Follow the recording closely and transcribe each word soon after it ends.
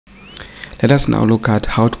Let us now look at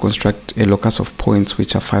how to construct a locus of points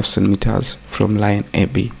which are 5 centimeters from line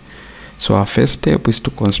AB. So our first step is to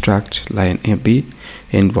construct line AB,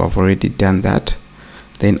 and we have already done that.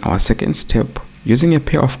 Then our second step, using a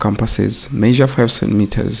pair of compasses, measure 5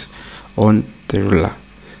 centimeters on the ruler.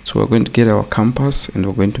 So we're going to get our compass and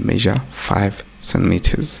we're going to measure 5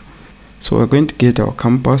 centimeters. So we're going to get our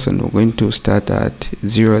compass and we're going to start at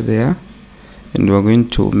 0 there, and we're going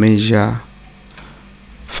to measure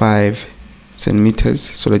 5 centimeters.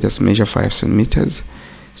 So let us measure 5 centimeters.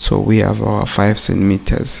 So we have our 5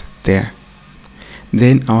 centimeters there.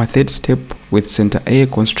 Then our third step, with center A,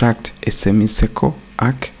 construct a semicircle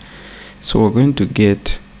arc. So we're going to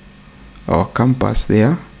get our compass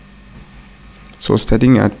there. So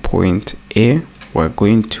starting at point A, we're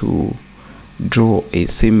going to draw a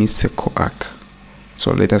semicircle arc.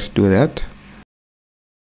 So let us do that.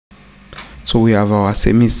 So we have our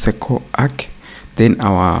semicircle arc. Then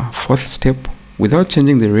our fourth step, without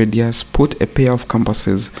changing the radius, put a pair of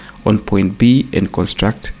compasses on point B and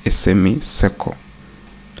construct a semicircle.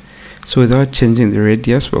 So without changing the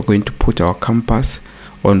radius, we're going to put our compass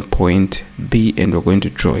on point B and we're going to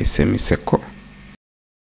draw a semicircle.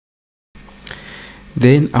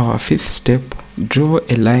 Then our fifth step, draw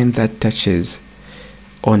a line that touches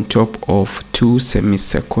on top of 2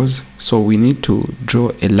 semicircles. So we need to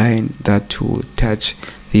draw a line that will touch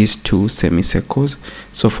these 2 semicircles.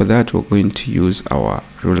 So for that, we're going to use our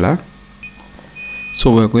ruler.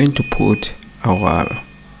 So we're going to put our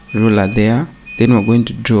ruler there. Then we're going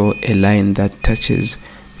to draw a line that touches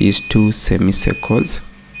these 2 semicircles.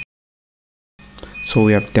 So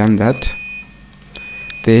we have done that.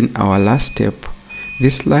 Then our last step,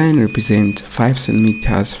 this line represents 5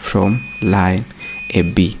 centimeters from line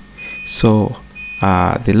AB. So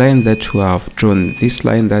the line that we have drawn, this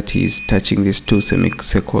line that is touching these 2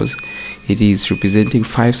 semicircles, it is representing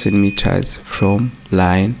 5 centimeters from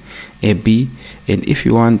line AB. And if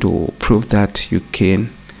you want to prove that, you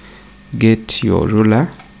can get your ruler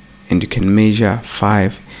and you can measure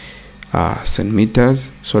 5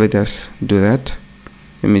 centimeters. So let us do that.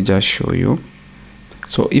 Let me just show you.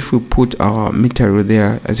 So if we put our meter rule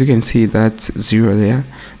there, as you can see, that's 0 there,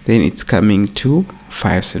 then it's coming to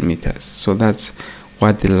 5 centimeters. So that's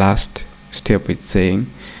what the last step is saying,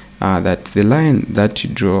 that the line that you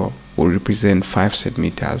draw will represent 5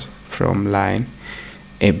 centimeters from line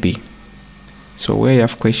AB. So where you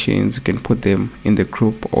have questions, you can put them in the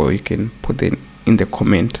group or you can put them in the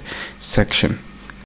comment section.